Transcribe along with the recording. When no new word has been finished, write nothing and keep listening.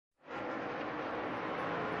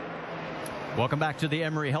Welcome back to the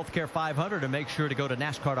Emory Healthcare 500, and make sure to go to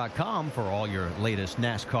NASCAR.com for all your latest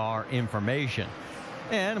NASCAR information.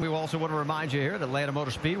 And we also want to remind you here that Atlanta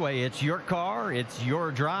Motor Speedway, it's your car, it's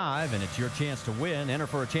your drive, and it's your chance to win. Enter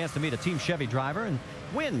for a chance to meet a Team Chevy driver and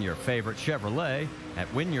win your favorite Chevrolet at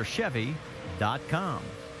winyourchevy.com.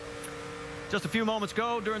 Just a few moments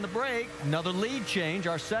ago during the break, another lead change.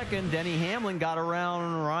 Our second, Denny Hamlin got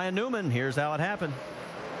around Ryan Newman. Here's how it happened.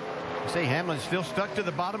 You see Hamlin's still stuck to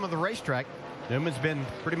the bottom of the racetrack. Newman's been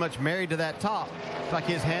pretty much married to that top. It's like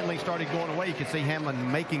his handling started going away. You can see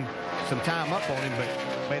Hamlin making some time up on him, but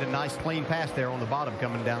made a nice clean pass there on the bottom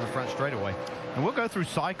coming down the front straightaway. And we'll go through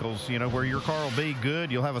cycles, you know, where your car will be good.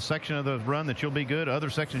 You'll have a section of the run that you'll be good. Other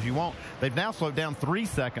sections you won't. They've now slowed down 3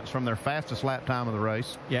 seconds from their fastest lap time of the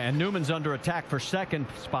race. Yeah, and Newman's under attack for second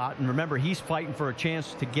spot. And remember, he's fighting for a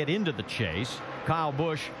chance to get into the chase. Kyle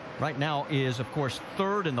Busch right now is, of course,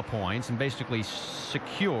 third in the points and basically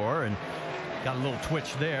secure. And got a little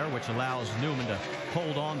twitch there, which allows Newman to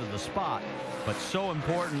hold on to the spot. But so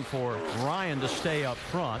important for Ryan to stay up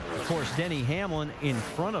front. Of course, Denny Hamlin in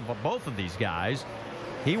front of both of these guys.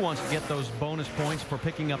 He wants to get those bonus points for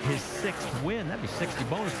picking up his 6th win. That'd be 60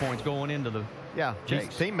 bonus points going into the his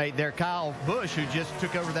teammate there, Kyle Busch, who just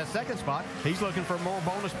took over that second spot. He's looking for more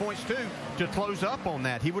bonus points, too, to close up on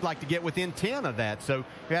that. He would like to get within 10 of that. So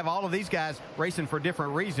you have all of these guys racing for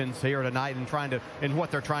different reasons here tonight and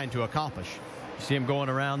what they're trying to accomplish. You see him going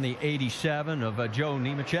around the 87 of Joe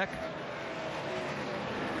Nemechek.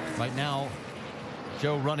 Right now,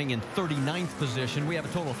 Joe running in 39th position. We have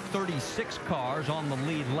a total of 36 cars on the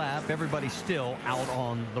lead lap. Everybody's still out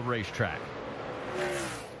on the racetrack.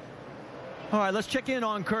 All right, let's check in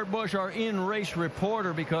on Kurt Busch, our in-race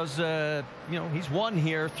reporter, because, you know, he's won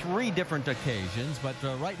here 3 different occasions. But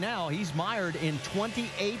right now, he's mired in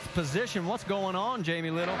 28th position. What's going on, Jamie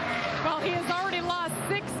Little? Well, he has already lost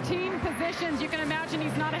 16 positions. You can imagine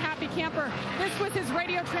he's not a happy camper. This was his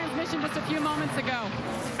radio transmission just a few moments ago.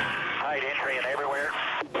 Hide entry and everywhere.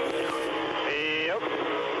 Yep.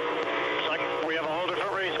 Looks like we have a whole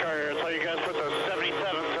different race car here. So you guys put the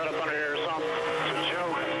 77 set up under here or something.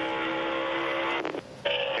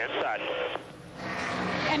 Inside.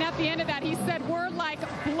 And at the end of that, he said, we're like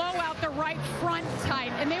blow out the right front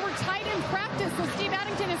tight. And they were tight in practice. So Steve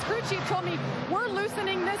Addington, his crew chief, told me, we're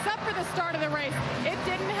loosening this up for the start of the race. It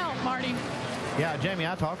didn't help, Marty. Yeah, Jamie,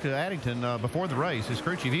 I talked to Addington before the race, his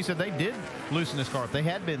crew chief. He said they did loosen this car. They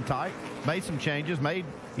had been tight, made some changes,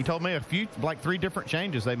 he told me like 3 different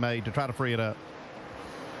changes they made to try to free it up.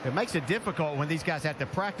 It makes it difficult when these guys have to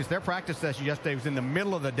practice. Their practice session yesterday was in the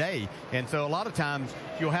middle of the day. And so a lot of times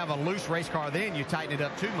you'll have a loose race car then, you tighten it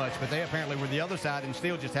up too much. But they apparently were the other side and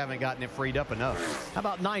still just haven't gotten it freed up enough. How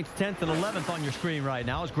about 9th, 10th, and 11th on your screen right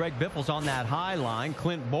now as Greg Biffle's on that high line,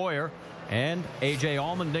 Clint Boyer and A.J.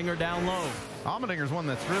 Allmendinger down low. Allmendinger's one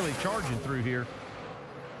that's really charging through here.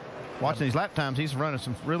 Watching these lap times, he's running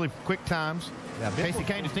some really quick times. Yeah, Casey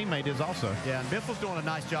Kane, his teammate, is also. Yeah, and Biffle's doing a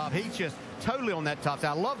nice job. He's just totally on that top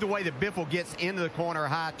side. I love the way that Biffle gets into the corner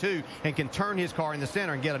high, too, and can turn his car in the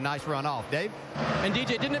center and get a nice run off. Dave? And,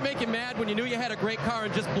 DJ, didn't it make you mad when you knew you had a great car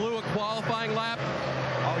and just blew a qualifying lap?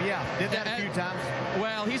 Oh, yeah. Did that a few times.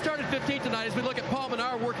 Well, he started 15th tonight. As we look at Paul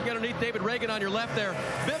Menard working underneath David Reagan on your left there.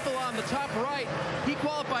 Biffle on the top right. He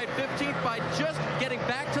qualified 15th by just getting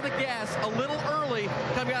back to the gas a little early.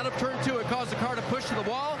 Coming out of turn 2, it caused the car to push to the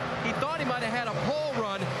wall. He thought he might have had a pole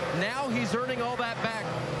run. Now he's earning all that back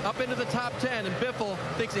up into the top 10, and Biffle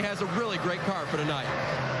thinks he has a really great car for tonight.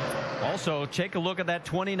 Also, take a look at that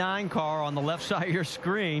 29 car on the left side of your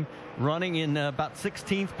screen, running in about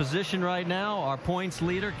 16th position right now. Our points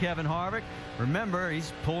leader, Kevin Harvick. Remember,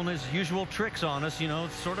 he's pulling his usual tricks on us, you know,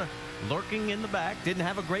 sort of lurking in the back. Didn't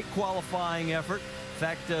have a great qualifying effort. In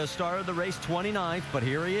fact, started the race 29th, but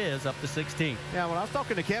here he is up to 16th. Yeah, when I was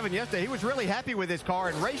talking to Kevin yesterday, he was really happy with his car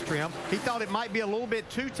in race trim. He thought it might be a little bit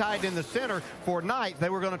too tight in the center for night. They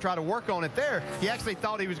were going to try to work on it there. He actually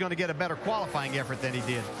thought he was going to get a better qualifying effort than he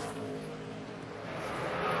did.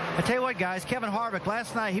 I tell you what, guys, Kevin Harvick,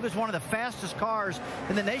 last night, he was one of the fastest cars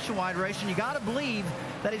in the nationwide race, and you got to believe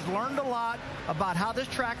that he's learned a lot about how this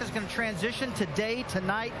track is going to transition today,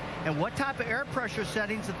 tonight, and what type of air pressure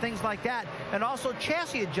settings and things like that, and also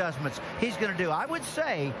chassis adjustments he's going to do. I would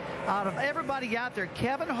say, out of everybody out there,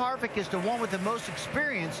 Kevin Harvick is the one with the most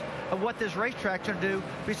experience of what this racetrack's going to do,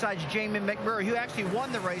 besides Jamie McMurray, who actually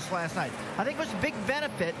won the race last night. I think it was a big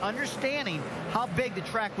benefit understanding how big the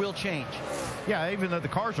track will change. Yeah, even though the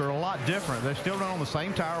cars are a lot different, they still run on the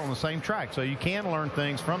same tire on the same track, so you can learn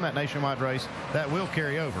things from that nationwide race that will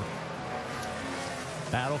carry over.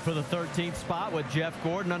 Battle for the 13th spot with Jeff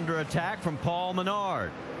Gordon under attack from Paul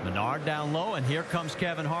Menard. Menard down low, and here comes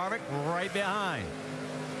Kevin Harvick right behind.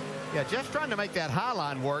 Yeah, Jeff's trying to make that high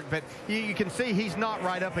line work, but you can see he's not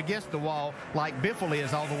right up against the wall like Biffle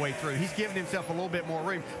is all the way through. He's giving himself a little bit more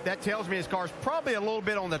room. That tells me his car's probably a little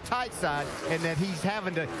bit on the tight side and that he's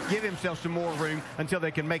having to give himself some more room until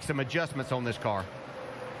they can make some adjustments on this car.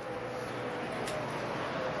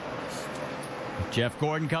 Jeff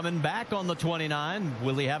Gordon coming back on the 29.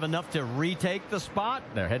 Will he have enough to retake the spot?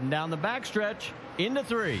 They're heading down the backstretch into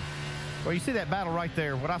 3. Well, you see that battle right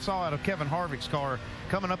there. What I saw out of Kevin Harvick's car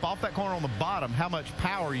coming up off that corner on the bottom, how much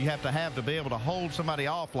power you have to be able to hold somebody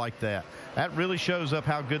off like that. That really shows up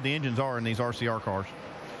how good the engines are in these RCR cars.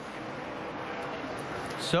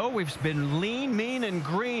 So we've been lean, mean, and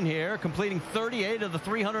green here, completing 38 of the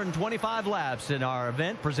 325 laps in our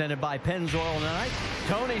event presented by Pennzoil tonight.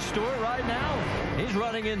 Tony Stewart right now, he's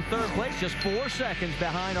running in 3rd place, just 4 seconds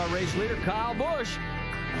behind our race leader, Kyle Busch,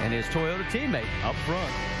 and his Toyota teammate up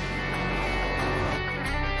front.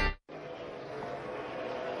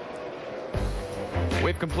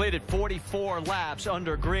 We've completed 44 laps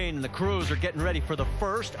under green, and the crews are getting ready for the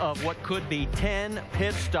first of what could be 10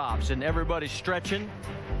 pit stops, and everybody's stretching,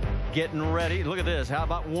 getting ready. Look at this. How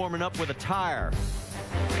about warming up with a tire?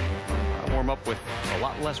 I'll warm up with a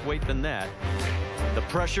lot less weight than that. The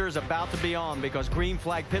pressure is about to be on because green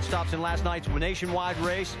flag pit stops in last night's nationwide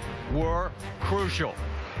race were crucial.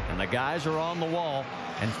 And the guys are on the wall.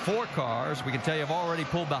 And 4 cars, we can tell you, have already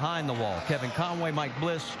pulled behind the wall. Kevin Conway, Mike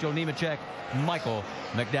Bliss, Joe Nemechek, Michael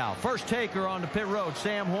McDowell. First taker on the pit road,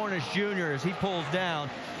 Sam Hornish Jr. as he pulls down.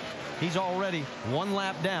 He's already 1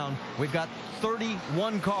 lap down. We've got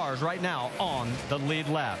 31 cars right now on the lead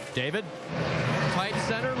lap. David? Tight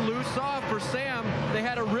center, loose off for Sam. They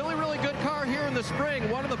had a really, really good car here in the spring,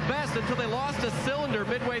 one of the best until they lost a cylinder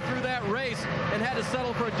midway through that race and had to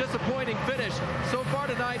settle for a disappointing finish. So far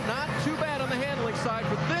tonight, not too bad on the handling side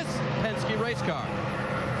for this Penske race car.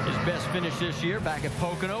 His best finish this year back at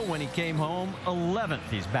Pocono when he came home 11th.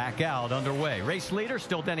 He's back out underway. Race leader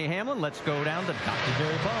still Denny Hamlin. Let's go down to Dr.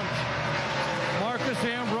 Jerry Bunch. Marcus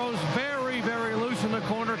Ambrose very, very loose in the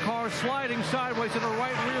corner. Car sliding sideways to the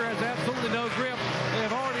right rear, has absolutely no grip. They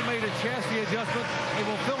have already made a chassis adjustment. They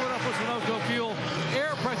will fill it up with Sunoco fuel.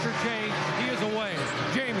 Air pressure change. He is away.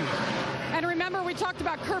 Jamie. And remember, we talked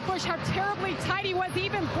about Kurt Busch, how terribly tight he was. He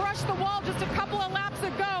even brushed the wall just a couple of laps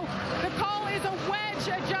ago. The call is a wedge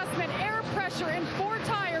adjustment. Air pressure in 4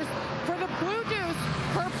 tires for the Blue Deuce,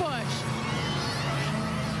 Kurt Busch.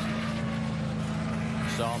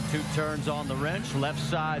 Saw him 2 turns on the wrench. Left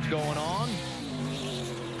side's going on.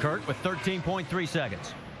 Kurt with 13.3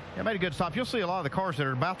 seconds. Yeah, made a good stop. You'll see a lot of the cars that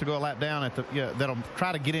are about to go a lap down at the that'll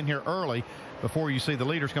try to get in here early before you see the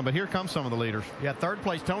leaders come. But here come some of the leaders. Yeah, 3rd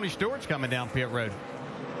place, Tony Stewart's coming down pit road.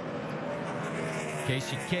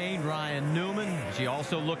 Casey Kane, Ryan Newman. As you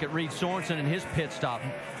also look at Reed Sorensen and his pit stop.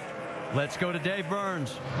 Let's go to Dave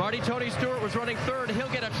Burns. Marty, Tony Stewart was running 3rd. He'll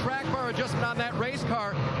get a track bar adjustment on that race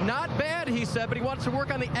car. Not bad, he said, but he wants to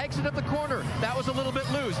work on the exit of the corner. That was a little bit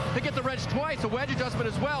loose. He'll get the wrench twice, a wedge adjustment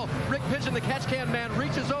as well. Rick Pigeon, the catch can man,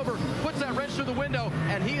 reaches over, puts that wrench through the window,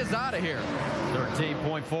 and he is out of here.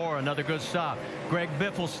 13.4, another good stop. Greg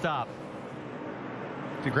Biffle stop.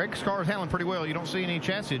 See, Greg's car is handling pretty well. You don't see any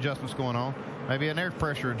chassis adjustments going on. Maybe an air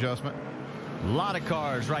pressure adjustment. A lot of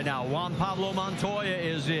cars right now. Juan Pablo Montoya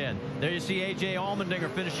is in. There you see A.J.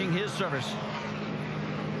 Allmendinger finishing his service.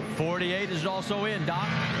 48 is also in, Doc.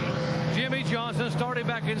 Jimmy Johnson started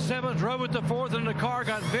back in 7th, drove it to 4th, and the car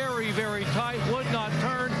got very, very tight, would not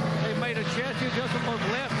turn. They made a chassis adjustment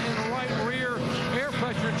both left and right rear. Air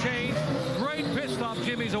pressure change. Great pit stop.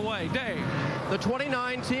 Jimmy's away. Dave. The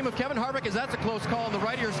 29 team of Kevin Harvick, is that's a close call on the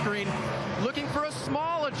right of your screen, looking for a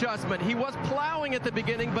small adjustment. He was plowing at the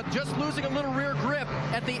beginning, but just losing a little rear grip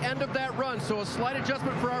at the end of that run. So a slight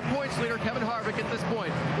adjustment for our points leader, Kevin Harvick, at this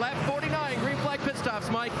point. Lap 49, green flag pit stops,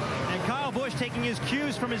 Mike. And Kyle Busch taking his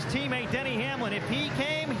cues from his teammate Denny Hamlin. If he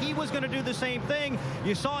came, he was going to do the same thing.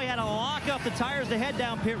 You saw he had to lock up the tires to head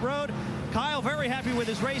down pit road. Kyle very happy with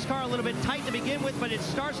his race car, a little bit tight to begin with, but it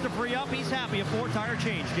starts to free up. He's happy. A 4-tire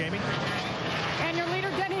change, Jamie. And your leader,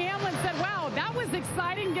 Denny Hamlin, said, wow, that was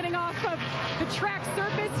exciting getting off of the track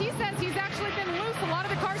surface. He says he's actually been loose. A lot of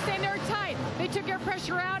the cars staying there tight. They took air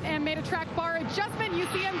pressure out and made a track bar adjustment. You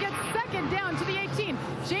see him get 2nd down to the 18.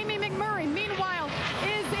 Jamie McMurray, meanwhile,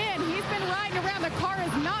 is in. He's been riding around. The car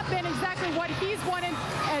has not been exactly what he's wanted.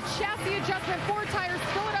 A chassis adjustment, 4 tires,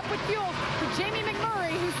 fill it up with fuel for Jamie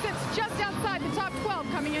McMurray, who sits just outside the top 12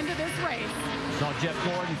 coming into this race. Saw Jeff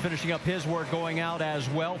Gordon finishing up his work going out as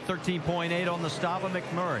well. 13.8 on the stop of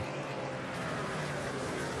McMurray.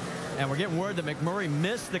 And we're getting word that McMurray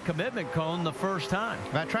missed the commitment cone the first time.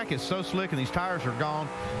 That track is so slick and these tires are gone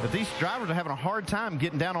that these drivers are having a hard time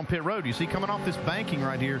getting down on pit road. You see coming off this banking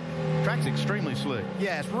right here, the track's extremely slick.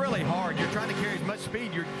 Yeah, it's really hard. You're trying to carry as much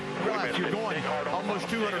speed. You realize you're going almost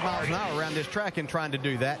 200 miles an hour around this track and trying to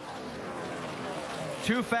do that.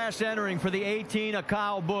 Too fast entering for the 18 of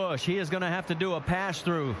Kyle Busch. He is going to have to do a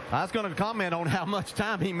pass-through. I was going to comment on how much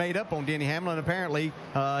time he made up on Denny Hamlin. Apparently,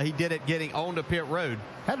 he did it getting onto pit road.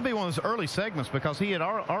 Had to be one of those early segments because he had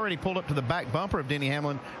already pulled up to the back bumper of Denny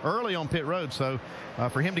Hamlin early on pit road. So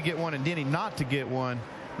for him to get one and Denny not to get one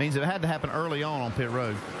means it had to happen early on pit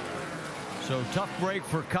road. So tough break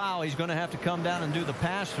for Kyle. He's going to have to come down and do the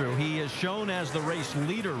pass-through. He is shown as the race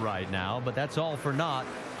leader right now, but that's all for naught.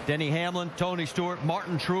 Denny Hamlin, Tony Stewart,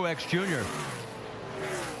 Martin Truex Jr.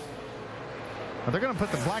 Well, they're going to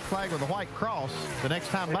put the black flag with a white cross the next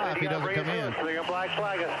time by if he doesn't come in. Black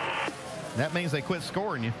flag. That means they quit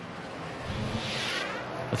scoring you.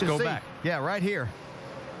 Let's go back. Yeah, right here.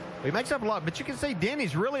 He makes up a lot, but you can see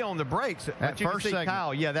Denny's really on the brakes. That first segment.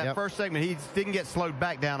 Kyle, yeah, that first segment, he didn't get slowed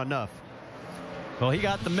back down enough. Well, he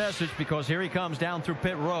got the message because here he comes down through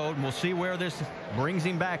pit road, and we'll see where this brings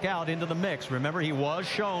him back out into the mix. Remember, he was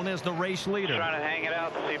shown as the race leader. Trying to hang it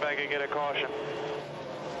out to see if I can get a caution.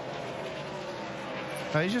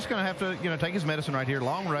 He's just going to have to, take his medicine right here.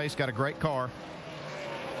 Long race, got a great car.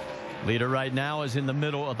 Leader right now is in the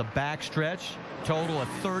middle of the backstretch. Total of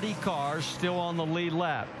 30 cars still on the lead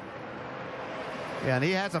lap. Yeah, and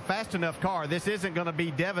he has a fast enough car. This isn't going to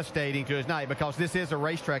be devastating to his night because this is a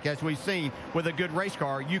racetrack. As we've seen with a good race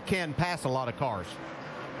car, you can pass a lot of cars.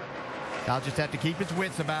 I'll just have to keep his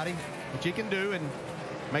wits about him, which he can do, and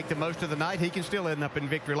make the most of the night. He can still end up in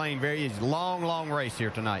victory lane. Very easy. Long race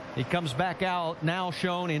here tonight. He comes back out now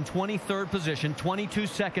shown in 23rd position, 22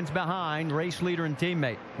 seconds behind race leader and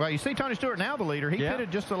teammate. Well, you see Tony Stewart now the leader. He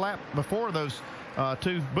pitted just a lap before those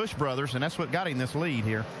two Busch brothers, and that's what got him this lead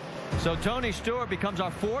here. So Tony Stewart becomes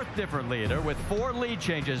our fourth different leader with 4 lead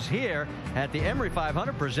changes here at the Emory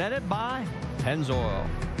 500 presented by Pennzoil.